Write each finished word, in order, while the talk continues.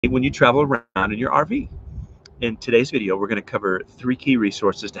when you travel around in your RV. In today's video, we're going to cover 3 key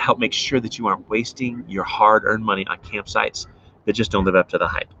resources to help make sure that you aren't wasting your hard-earned money on campsites that just don't live up to the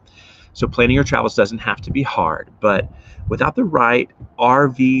hype. So planning your travels doesn't have to be hard, but without the right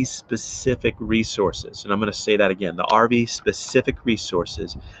RV-specific resources, and I'm going to say that again, the RV-specific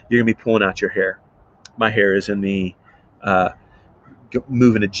resources, you're going to be pulling out your hair. My hair is in the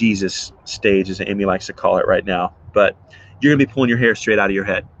moving to Jesus stage, as Amy likes to call it right now, but you're going to be pulling your hair straight out of your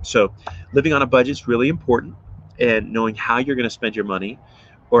head. So living on a budget is really important, and knowing how you're going to spend your money,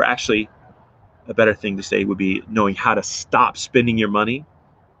 or actually a better thing to say would be knowing how to stop spending your money,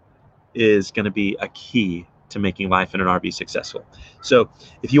 is going to be a key to making life in an RV successful. So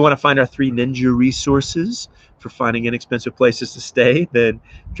if you want to find our 3 ninja resources for finding inexpensive places to stay, then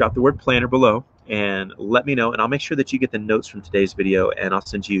drop the word planner below and let me know, and I'll make sure that you get the notes from today's video, and I'll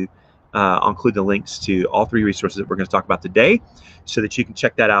send you I'll include the links to all 3 resources that we're going to talk about today, so that you can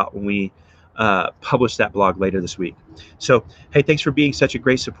check that out when we publish that blog later this week. So hey, thanks for being such a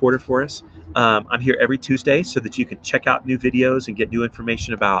great supporter for us. I'm here every Tuesday so that you can check out new videos and get new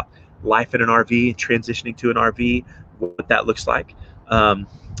information about life in an RV, transitioning to an RV, what that looks like.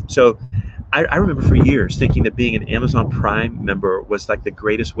 So I remember for years thinking that being an Amazon Prime member was like the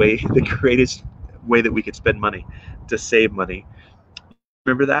greatest way that we could spend money, to save money.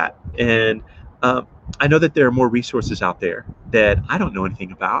 Remember that? And I know that there are more resources out there that I don't know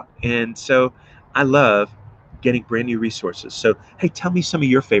anything about, and so I love getting brand new resources. So hey, tell me some of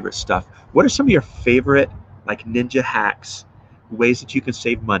your favorite stuff. What are some of your favorite like ninja hacks, ways that you can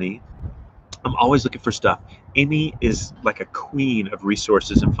save money? I'm always looking for stuff. Amy is like a queen of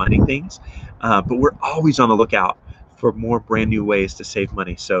resources and finding things, but we're always on the lookout for more brand new ways to save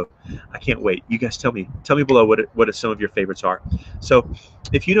money. So I can't wait. You guys tell me below what some of your favorites are. So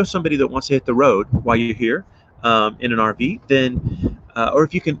if you know somebody that wants to hit the road while you're here in an RV, then or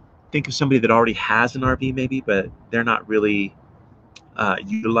if you can think of somebody that already has an RV maybe, but they're not really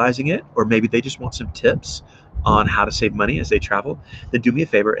utilizing it, or maybe they just want some tips on how to save money as they travel, then do me a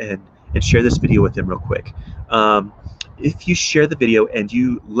favor and share this video with them real quick. If you share the video and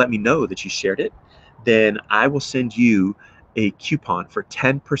you let me know that you shared it, then I will send you a coupon for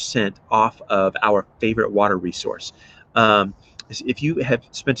 10% off of our favorite water resource. If you have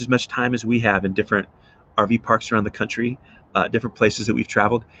spent as much time as we have in different RV parks around the country, different places that we've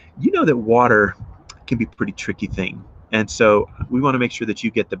traveled, you know that water can be a pretty tricky thing. And so we want to make sure that you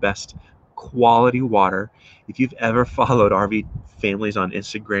get the best quality water. If you've ever followed RV families on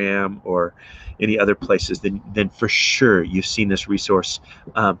Instagram or any other places, then for sure you've seen this resource,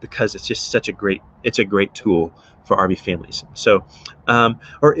 because it's just such a great tool for RV families. So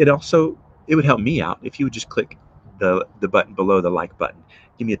or it would help me out if you would just click the button below, the like button,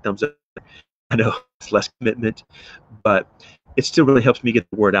 give me a thumbs up. I know it's less commitment, but it still really helps me get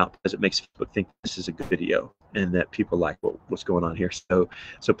the word out, because it makes people think this is a good video and that people like what's going on here. So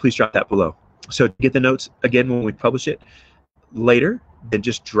please drop that below. So to get the notes again when we publish it later, then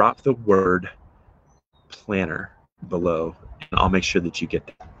just drop the word planner below, and I'll make sure that you get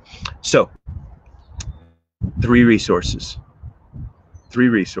that. So 3 resources.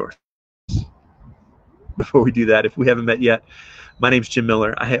 Before we do that, if we haven't met yet, my name's Jim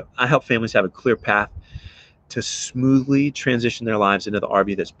Miller. I help families have a clear path to smoothly transition their lives into the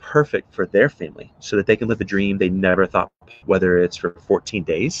RV that's perfect for their family, so that they can live a dream they never thought, whether it's for 14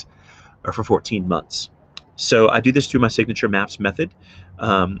 days or for 14 months. So I do this through my signature M.A.P.S method.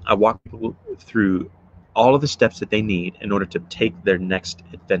 I walk people through all of the steps that they need in order to take their next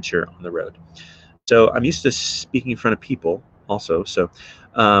adventure on the road. So I'm used to speaking in front of people also, so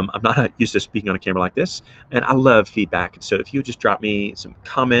I'm not used to speaking on a camera like this, and I love feedback. So if you just drop me some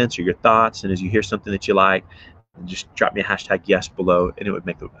comments or your thoughts, and as you hear something that you like, just drop me a hashtag yes below, and it would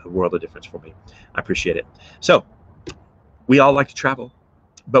make a world of difference for me. I appreciate it. So we all like to travel,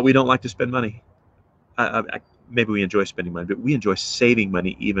 but we don't like to spend money. Maybe we enjoy spending money, but we enjoy saving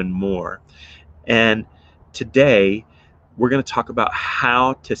money even more. And today we're going to talk about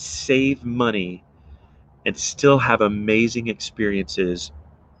how to save money and still have amazing experiences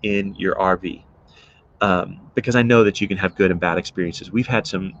in your RV. Because I know that you can have good and bad experiences. We've had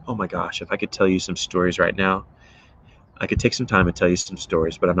some, oh my gosh, if I could tell you some stories right now, I could take some time and tell you some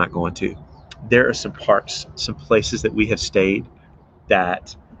stories, but I'm not going to. There are some parks, some places that we have stayed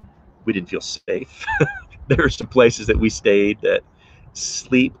that we didn't feel safe. There are some places that we stayed that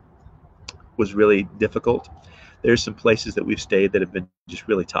sleep was really difficult. There's some places that we've stayed that have been just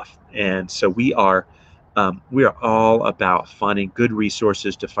really tough. And so we are all about finding good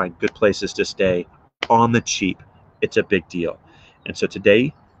resources to find good places to stay on the cheap. It's a big deal. And so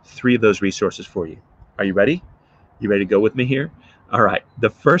today, 3 of those resources for you. Are you ready? You ready to go with me here? All right. The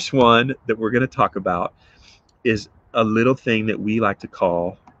first one that we're going to talk about is a little thing that we like to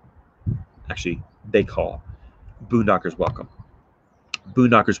call, actually, they call Boondockers Welcome.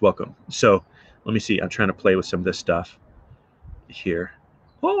 Boondockers Welcome. So let me see. I'm trying to play with some of this stuff here.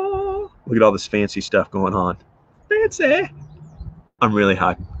 Oh, look at all this fancy stuff going on. Fancy. I'm really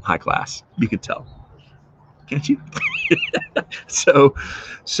high class. You can tell, can't you? so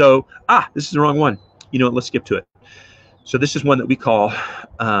this is the wrong one. You know what? Let's skip to it. So this is one that we call,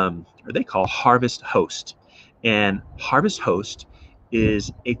 or they call Harvest Host, and Harvest Host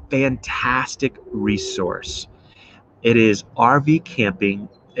is a fantastic resource. It is RV camping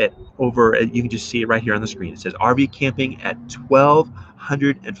at you can just see it right here on the screen. It says RV camping at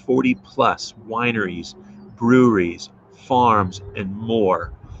 1,240 plus wineries, breweries, farms, and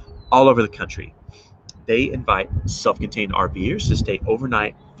more all over the country. They invite self-contained RVers to stay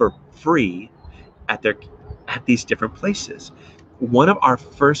overnight for free at these different places. One of our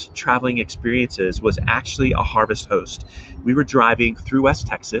first traveling experiences was actually a Harvest Host. We were driving through West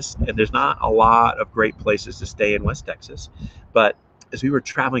Texas, and there's not a lot of great places to stay in West Texas. But as we were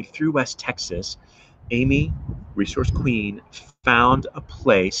traveling through West Texas, Amy, Resource Queen, found a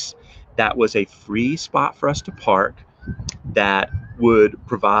place that was a free spot for us to park that would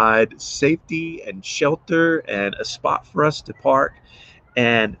provide safety and shelter and a spot for us to park.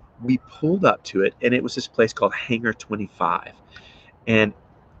 And we pulled up to it, and it was this place called Hangar 25. And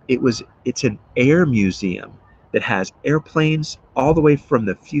it's an air museum that has airplanes all the way from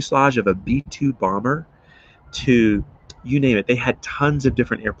the fuselage of a B-2 bomber to you name it. They had tons of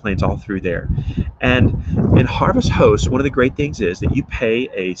different airplanes all through there. And in Harvest Host, one of the great things is that you pay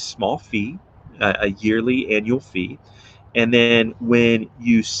a small fee, a yearly annual fee. And then when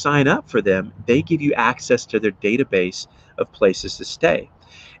you sign up for them, they give you access to their database of places to stay.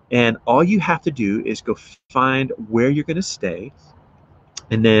 And all you have to do is go find where you're going to stay,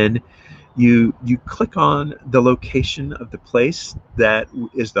 and then you click on the location of the place that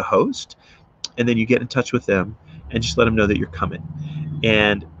is the host, and then you get in touch with them and just let them know that you're coming.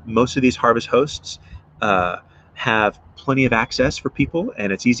 And most of these Harvest Hosts have plenty of access for people,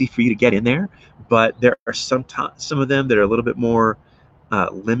 and it's easy for you to get in there. But there are some of them that are a little bit more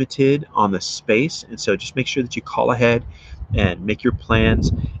limited on the space, and so just make sure that you call ahead and make your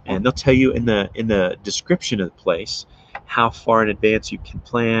plans, and they'll tell you in the description of the place how far in advance you can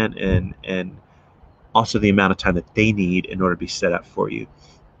plan, and also the amount of time that they need in order to be set up for you.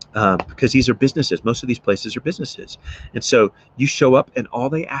 Because these are businesses. Most of these places are businesses. And so you show up, and all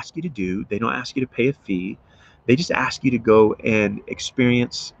they ask you to do, they don't ask you to pay a fee. They just ask you to go and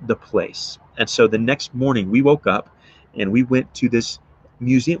experience the place. And so the next morning we woke up and we went to this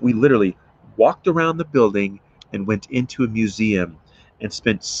museum. We literally walked around the building and went into a museum and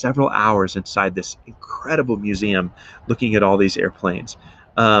spent several hours inside this incredible museum looking at all these airplanes.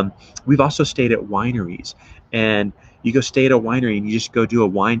 We've also stayed at wineries, and you go stay at a winery and you just go do a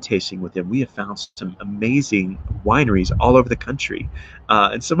wine tasting with them. We have found some amazing wineries all over the country,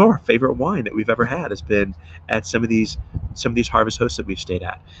 and some of our favorite wine that we've ever had has been at some of these Harvest Hosts that we've stayed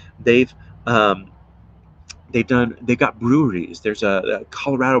at. They've got breweries. There's a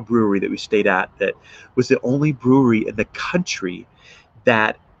Colorado brewery that we stayed at that was the only brewery in the country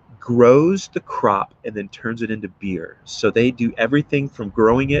that grows the crop and then turns it into beer. So they do everything from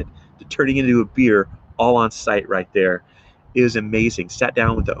growing it to turning it into a beer all on site right there. It was amazing. Sat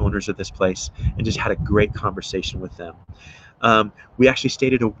down with the owners of this place and just had a great conversation with them. We actually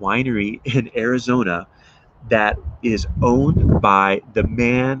stayed at a winery in Arizona that is owned by the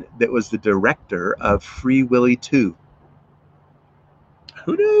man that was the director of Free Willy 2.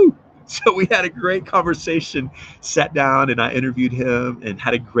 Who knew? So we had a great conversation, sat down, and I interviewed him and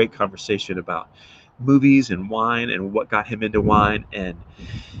had a great conversation about movies and wine and what got him into wine. And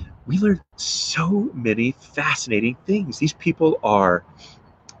we learned so many fascinating things. These people are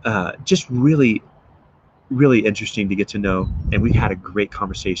just really, really interesting to get to know. And we had a great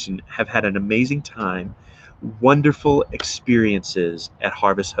conversation, have had an amazing time, wonderful experiences at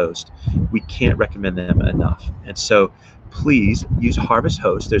Harvest Host. We can't recommend them enough. And so please use Harvest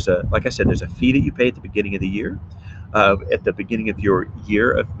Host. Like I said, there's a fee that you pay at the beginning of the year, at the beginning of your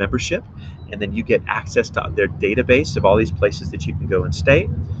year of membership, and then you get access to their database of all these places that you can go and stay.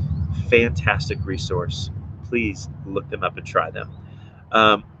 Fantastic resource. Please look them up and try them.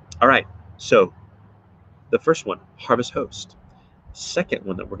 All right, so the first one, Harvest Host. Second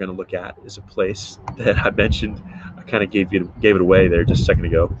one that we're going to look at is a place that I mentioned. I kind of gave it away there just a second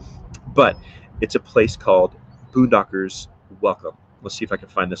ago, but it's a place called Boondockers Welcome. Let's see if I can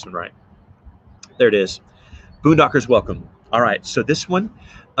find this one right. There it is. Boondockers Welcome. All right, so this one,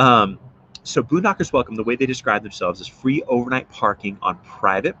 So Boondockers Welcome, the way they describe themselves is free overnight parking on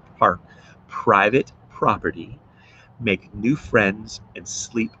private property, make new friends, and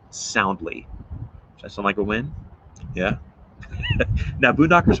sleep soundly. Does that sound like a win? Yeah. Now,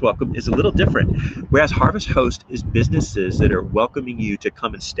 Boondockers Welcome is a little different. Whereas Harvest Host is businesses that are welcoming you to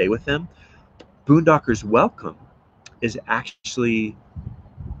come and stay with them, Boondockers Welcome is actually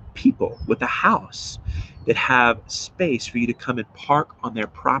people with a house that have space for you to come and park on their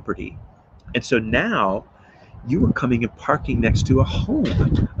property. And so now you are coming and parking next to a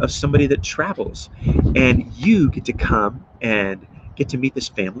home of somebody that travels, and you get to come and get to meet this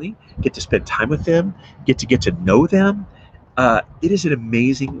family, get to spend time with them, get to know them. It is an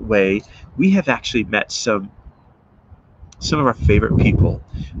amazing way. We have actually met some of our favorite people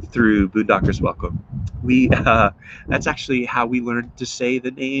through Boondockers Welcome. We That's actually how we learned to say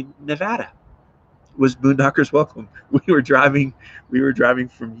the name Nevada. Was Boondockers Welcome. We were driving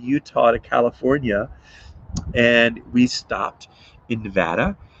from Utah to California, and we stopped in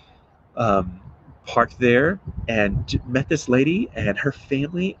Nevada, um, parked there, and met this lady and her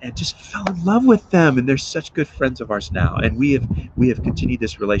family, and just fell in love with them. And they're such good friends of ours now, and we have continued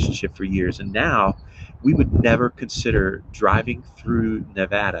this relationship for years. And now we would never consider driving through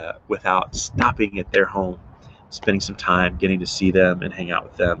Nevada without stopping at their home, spending some time, getting to see them and hang out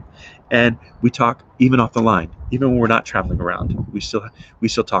with them. And we talk even off the line, even when we're not traveling around. We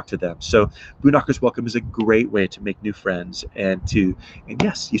still talk to them. So Boondockers Welcome is a great way to make new friends, and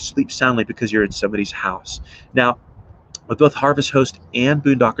yes, you sleep soundly because you're in somebody's house. Now, with both Harvest Host and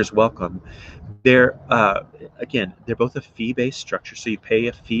Boondockers Welcome, they're again, they're both a fee-based structure. So you pay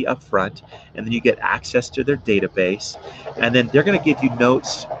a fee up front, and then you get access to their database, and then they're going to give you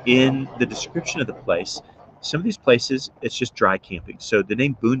notes in the description of the place. Some of these places, it's just dry camping. So the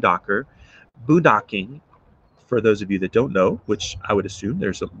name boondocking, for those of you that don't know, which I would assume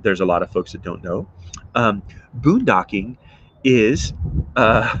there's a lot of folks that don't know, um, boondocking is.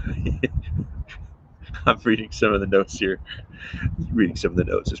 I'm reading some of the notes here. Reading some of the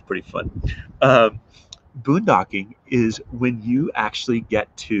notes is pretty fun. Um, Boondocking is when you actually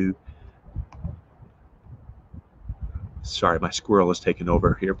get to. Sorry, my squirrel is taking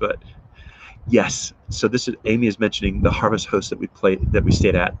over here, but yes. So this is Amy is mentioning the Harvest Host that we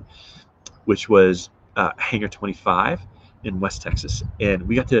stayed at, which was Hangar 25 in West Texas, and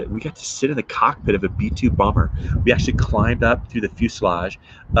we got to sit in the cockpit of a B-2 bomber. We actually climbed up through the fuselage,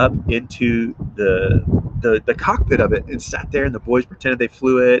 up into the cockpit of it, and sat there. And the boys pretended they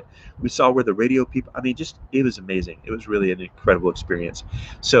flew it. We saw where the radio people. I mean, just it was amazing. It was really an incredible experience.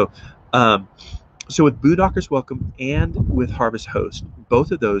 So. So with Boondockers Welcome and with Harvest Host,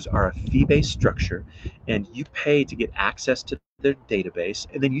 both of those are a fee-based structure, and you pay to get access to their database,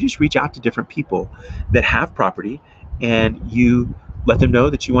 and then you just reach out to different people that have property, and you let them know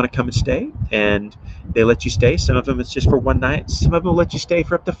that you want to come and stay, and they let you stay. Some of them it's just for one night. Some of them will let you stay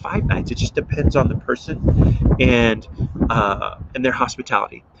for up to 5 nights. It just depends on the person and their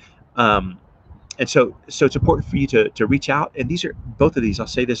hospitality. And so it's important for you to reach out. And these are both of these. I'll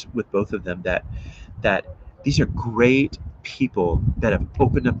say this with both of them that these are great people that have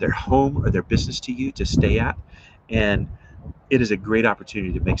opened up their home or their business to you to stay at, and it is a great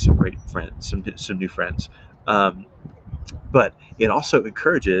opportunity to make some great friends, some new friends. But it also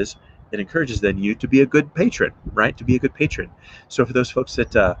encourages then you to be a good patron, right? To be a good patron. So for those folks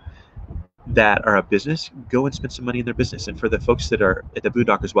that are a business, go and spend some money in their business. And for the folks that are at the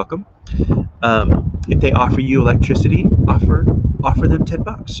Boondockers Welcome, if they offer you electricity, offer them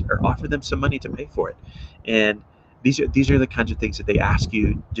 $10 or offer them some money to pay for it. And these are the kinds of things that they ask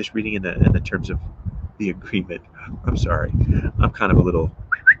you. Just reading in the terms of the agreement. I'm sorry, I'm kind of a little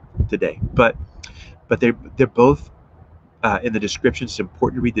today, but they're both in the descriptions. It's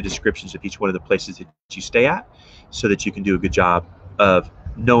important to read the descriptions of each one of the places that you stay at, so that you can do a good job of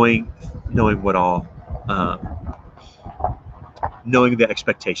knowing what all. Knowing the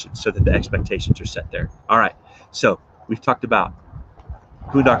expectations, so that the expectations are set there. All right, so we've talked about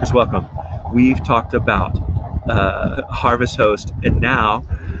Boondockers Welcome, we've talked about Harvest Host, and now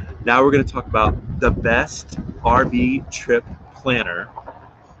we're going to talk about the best RV trip planner.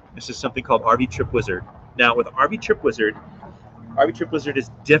 This is something called RV Trip Wizard. Now with RV Trip Wizard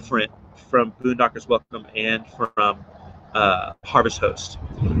is different from Boondockers Welcome and from Harvest Host,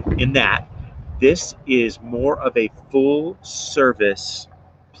 in that this is more of a full service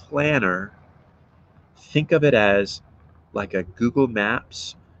planner. Think of it as like a Google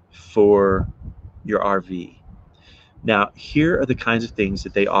Maps for your RV. Now, here are the kinds of things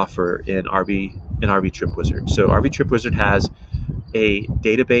that they offer in RV Trip Wizard. So RV Trip Wizard has a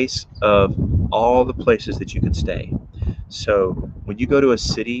database of all the places that you can stay. So when you go to a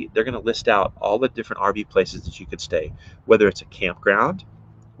city, they're going to list out all the different RV places that you could stay, whether it's a campground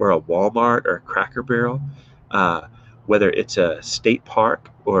or a Walmart or a Cracker Barrel, uh, whether it's a state park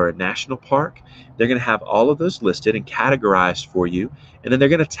or a national park. They're going to have all of those listed and categorized for you, and then they're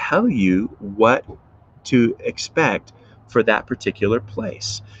going to tell you what to expect for that particular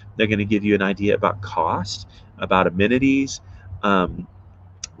place. They're going to give you an idea about cost, about amenities. Um,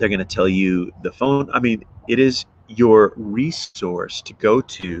 they're going to tell you the phone. I mean, it is your resource to go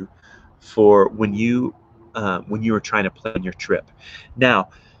to for when you are trying to plan your trip. Now,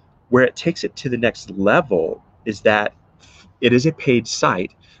 where it takes it to the next level is that it is a paid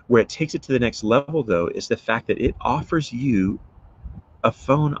site. Where it takes it to the next level, though, is the fact that it offers you a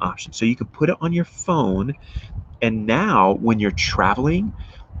phone option. So you can put it on your phone, and now when you're traveling,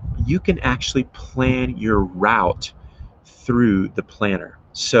 you can actually plan your route through the planner.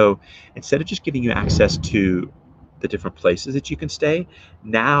 So instead of just giving you access to the different places that you can stay,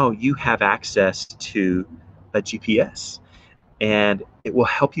 now you have access to a GPS, and it will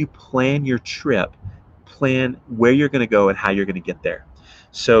help you plan your trip, plan where you're going to go and how you're going to get there.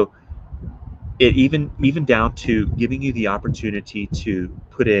 So it even down to giving you the opportunity to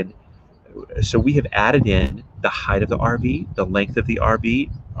put in. So we have added in the height of the RV, the length of the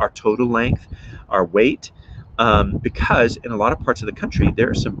RV, our total length, our weight, because in a lot of parts of the country there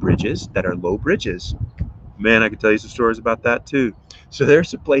are some bridges that are low bridges. Man, I could tell you some stories about that too. So there are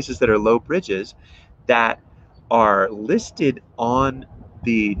some places that are low bridges that are listed on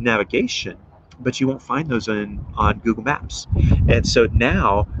the navigation, but you won't find those on Google Maps. And so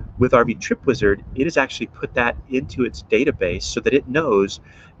now with RV Trip Wizard, it has actually put that into its database so that it knows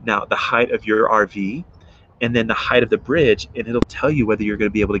now the height of your RV and then the height of the bridge, and it'll tell you whether you're going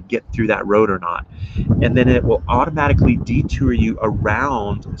to be able to get through that road or not. And then it will automatically detour you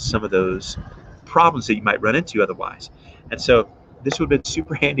around some of those problems that you might run into otherwise. And so this would have been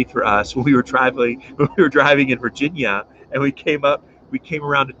super handy for us when we were driving in Virginia, and we came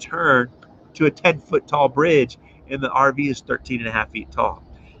around a turn to a 10-foot tall bridge, and the RV is 13 and a half feet tall.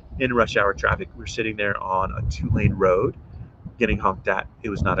 In rush hour traffic, we're sitting there on a 2-lane road getting honked at. It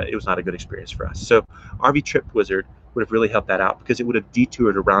was not a good experience for us. So RV Trip Wizard would have really helped that out because it would have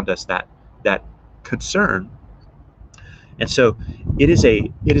detoured around us that concern. And so it is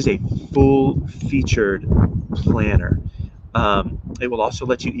a full featured planner. It will also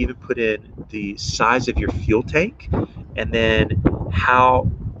let you even put in the size of your fuel tank, and then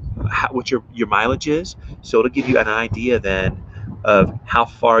what your mileage is. So it'll give you an idea then of how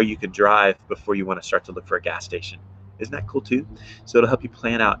far you can drive before you want to start to look for a gas station. Isn't that cool too? So it'll help you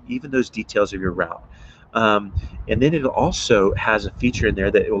plan out even those details of your route. And then it also has a feature in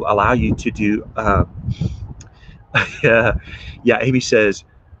there that it will allow you to do. Yeah, Amy says,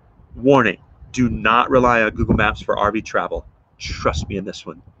 warning, do not rely on Google Maps for RV travel. Trust me in this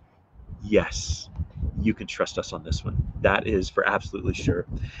one. Yes, you can trust us on this one. That is for absolutely sure.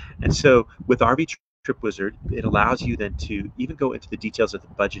 And so with RV Trip Wizard, it allows you then to even go into the details of the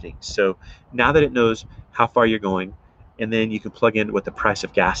budgeting. So now that it knows how far you're going, and then you can plug in what the price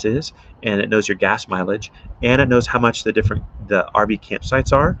of gas is, and it knows your gas mileage, and it knows how much the RV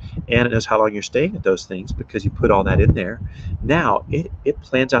campsites are, and it knows how long you're staying at those things because you put all that in there. Now it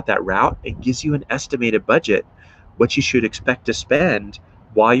plans out that route and gives you an estimated budget, what you should expect to spend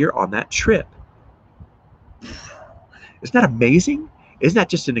while you're on that trip. Isn't that amazing? Isn't that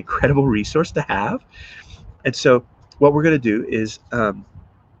just an incredible resource to have? And so what we're going to do is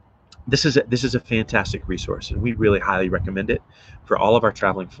this is a fantastic resource, and we really highly recommend it for all of our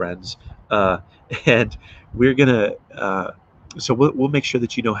traveling friends. And we're gonna so we'll make sure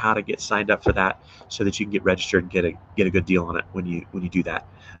that you know how to get signed up for that, so that you can get registered and get a good deal on it when you do that.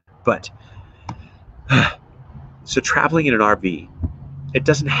 But so traveling in an RV, it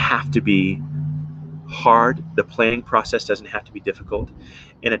doesn't have to be hard. The planning process doesn't have to be difficult,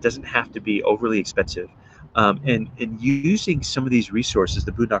 and it doesn't have to be overly expensive. And using some of these resources,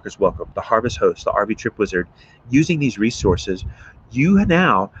 the Boondockers Welcome, the Harvest Host, the RV Trip Wizard, using these resources, you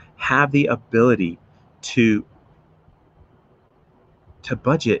now have the ability to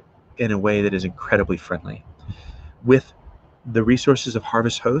budget in a way that is incredibly friendly. With the resources of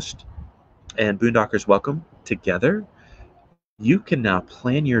Harvest Host and Boondockers Welcome together, you can now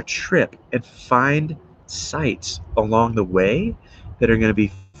plan your trip and find sites along the way that are going to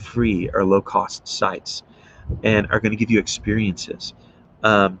be free or low-cost sites, and are going to give you experiences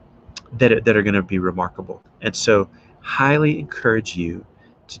that are going to be remarkable. And so highly encourage you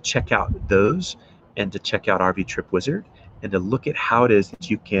to check out those, and to check out RV Trip Wizard, and to look at how it is that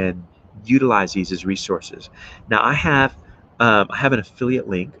you can utilize these as resources. Now I have an affiliate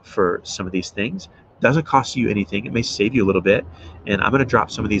link for some of these things, Doesn't cost you anything. It may save you a little bit. And I'm going to drop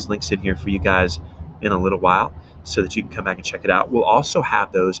some of these links in here for you guys in a little while so that you can come back and check it out. We'll also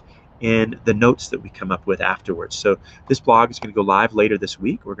have those in the notes that we come up with afterwards. So this blog is going to go live later this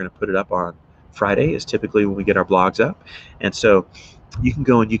week. We're going to put it up on Friday is typically when we get our blogs up. And so you can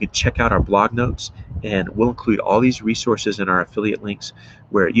go and you can check out our blog notes, and we'll include all these resources in our affiliate links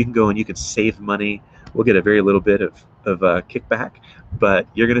where you can go and you can save money. We'll get a very little bit of kickback, but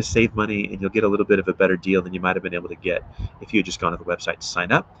you're going to save money and you'll get a little bit of a better deal than you might have been able to get if you had just gone to the website to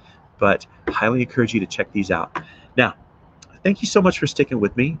sign up. But highly encourage you to check these out. Now, thank you so much for sticking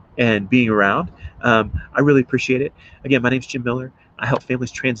with me and being around. I really appreciate it. Again, my name's Jim Miller. I help families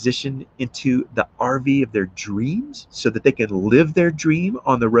transition into the RV of their dreams so that they can live their dream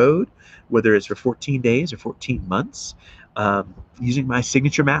on the road, whether it's for 14 days or 14 months, using my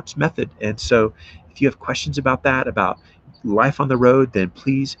signature M.A.P.S method. And so if you have questions about that, about life on the road, then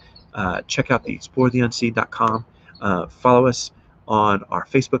please check out the exploretheunseen.com. Follow us on our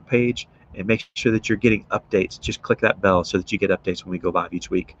Facebook page and make sure that you're getting updates. Just click that bell so that you get updates when we go live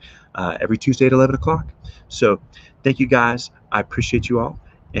each week, every Tuesday at 11 o'clock. So thank you guys. I appreciate you all,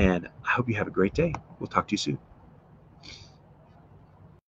 and I hope you have a great day. We'll talk to you soon.